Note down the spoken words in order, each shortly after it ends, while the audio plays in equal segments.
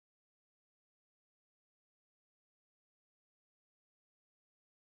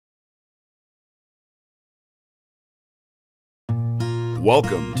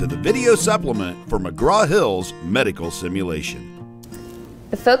Welcome to the video supplement for McGraw-Hill's medical simulation.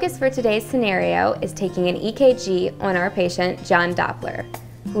 The focus for today's scenario is taking an EKG on our patient, John Doppler,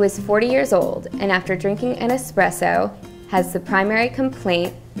 who is 40 years old and after drinking an espresso has the primary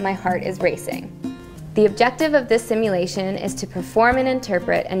complaint, "My heart is racing." The objective of this simulation is to perform and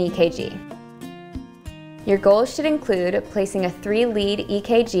interpret an EKG. Your goals should include placing a 3-lead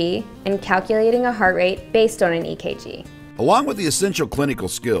EKG and calculating a heart rate based on an EKG. Along with the essential clinical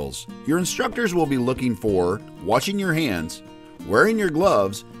skills, your instructors will be looking for washing your hands, wearing your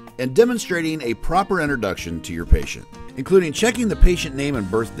gloves, and demonstrating a proper introduction to your patient, including checking the patient name and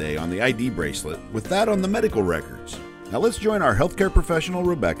birthday on the ID bracelet with that on the medical records. Now let's join our healthcare professional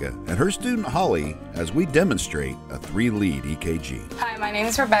Rebecca and her student Holly as we demonstrate a 3-lead EKG. Hi, my name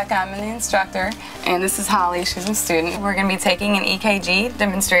is Rebecca, I'm the instructor, and this is Holly, she's a student. We're going to be taking an EKG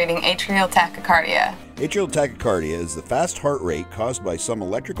demonstrating atrial tachycardia. Atrial tachycardia is the fast heart rate caused by some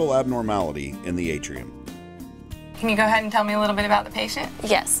electrical abnormality in the atrium. Can you go ahead and tell me a little bit about the patient?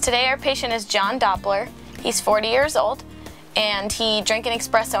 Yes, today our patient is John Doppler. He's 40 years old and he drank an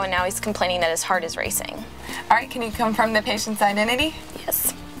espresso and now he's complaining that his heart is racing. All right, can you confirm the patient's identity?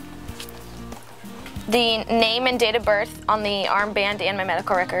 Yes. The name and date of birth on the armband and my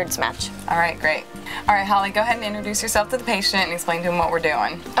medical records match. All right, great. All right, Holly, go ahead and introduce yourself to the patient and explain to him what we're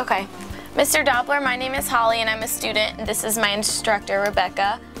doing. Okay. Mr. Doppler, my name is Holly and I'm a student and this is my instructor,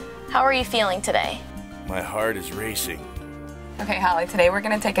 Rebecca. How are you feeling today? My heart is racing. Okay, Holly, today we're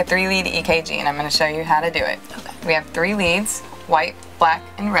going to take a 3-lead EKG and I'm going to show you how to do it. Okay. We have 3 leads, white, black,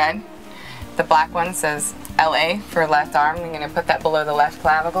 and red. The black one says LA for left arm. We're going to put that below the left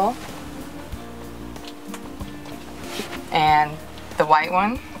clavicle. And the white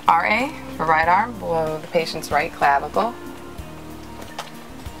one, RA for right arm, below the patient's right clavicle.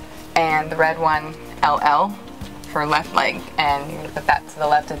 And the red one, LL for left leg, and you're going to put that to the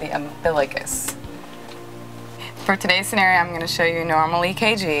left of the umbilicus. For today's scenario, I'm going to show you a normal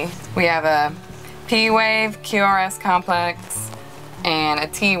EKG. We have a P wave, QRS complex, and a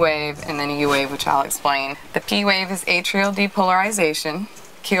T wave, and then a U wave, which I'll explain. The P wave is atrial depolarization.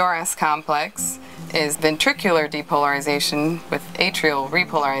 QRS complex is ventricular depolarization with atrial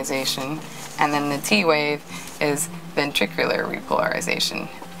repolarization, and then the T wave is ventricular repolarization.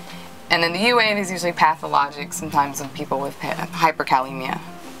 And then the U wave is usually pathologic, sometimes in people with hyperkalemia.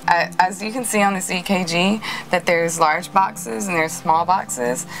 As you can see on this EKG, that there's large boxes and there's small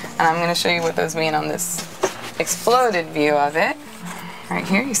boxes, and I'm going to show you what those mean on this exploded view of it. Right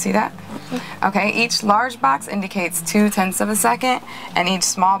here, you see that? Okay, each large box indicates 0.2 of a second, and each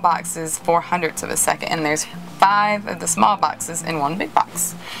small box is 0.04 of a second, and there's 5 of the small boxes in one big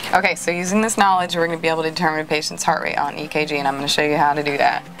box. Okay, so using this knowledge, we're going to be able to determine a patient's heart rate on EKG, and I'm going to show you how to do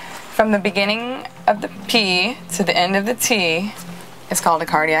that. From the beginning of the P to the end of the T is called a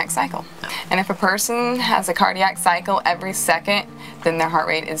cardiac cycle. And if a person has a cardiac cycle every second, then their heart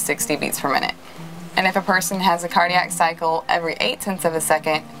rate is 60 beats per minute. And if a person has a cardiac cycle every 0.8 of a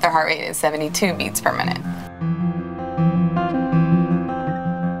second, their heart rate is 72 beats per minute.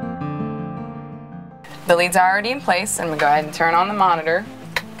 The leads are already in place, and we'll go ahead and turn on the monitor.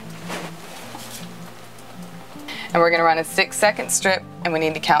 And we're going to run a 6-second strip, and we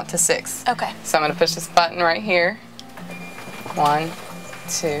need to count to 6. Okay. So I'm going to push this button right here. 1,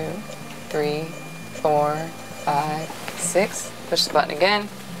 2, 3, 4, 5, 6. Push the button again.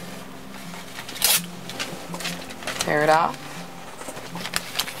 Tear it off.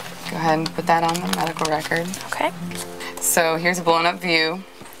 Go ahead and put that on the medical record. Okay. So here's a blown up view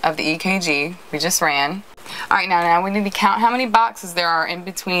of the EKG we just ran. All right, now we need to count how many boxes there are in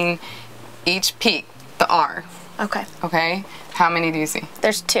between each peak, the R. Okay. Okay, how many do you see?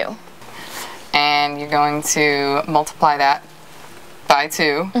 There's 2. And you're going to multiply that by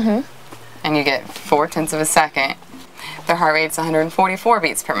 2, and you get 0.4 of a second. Their heart rate's 144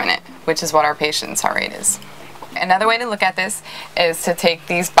 beats per minute, which is what our patient's heart rate is. Another way to look at this is to take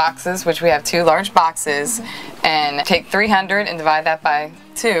these boxes, which we have 2 large boxes, and take 300 and divide that by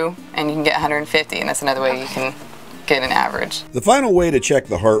 2, and you can get 150, and that's another way you can get an average. The final way to check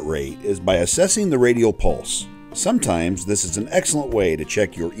the heart rate is by assessing the radial pulse. Sometimes this is an excellent way to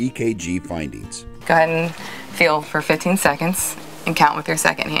check your EKG findings. Go ahead and feel for 15 seconds and count with your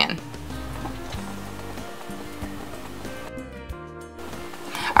second hand.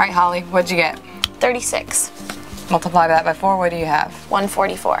 All right, Holly, what'd you get? 36. Multiply that by 4, what do you have?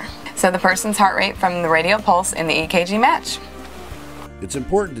 144. So the person's heart rate from the radial pulse and the EKG match. It's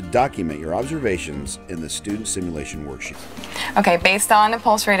important to document your observations in the student simulation worksheet. Okay, based on a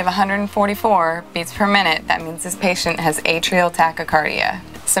pulse rate of 144 beats per minute, that means this patient has atrial tachycardia.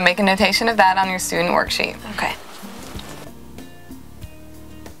 So make a notation of that on your student worksheet. Okay.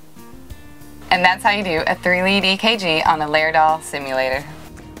 And that's how you do a 3-lead EKG on a Laerdal simulator.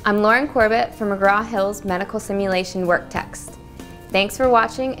 I'm Lauren Corbett from McGraw-Hill's Medical Simulation Work Text. Thanks for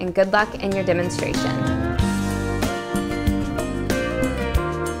watching and good luck in your demonstration.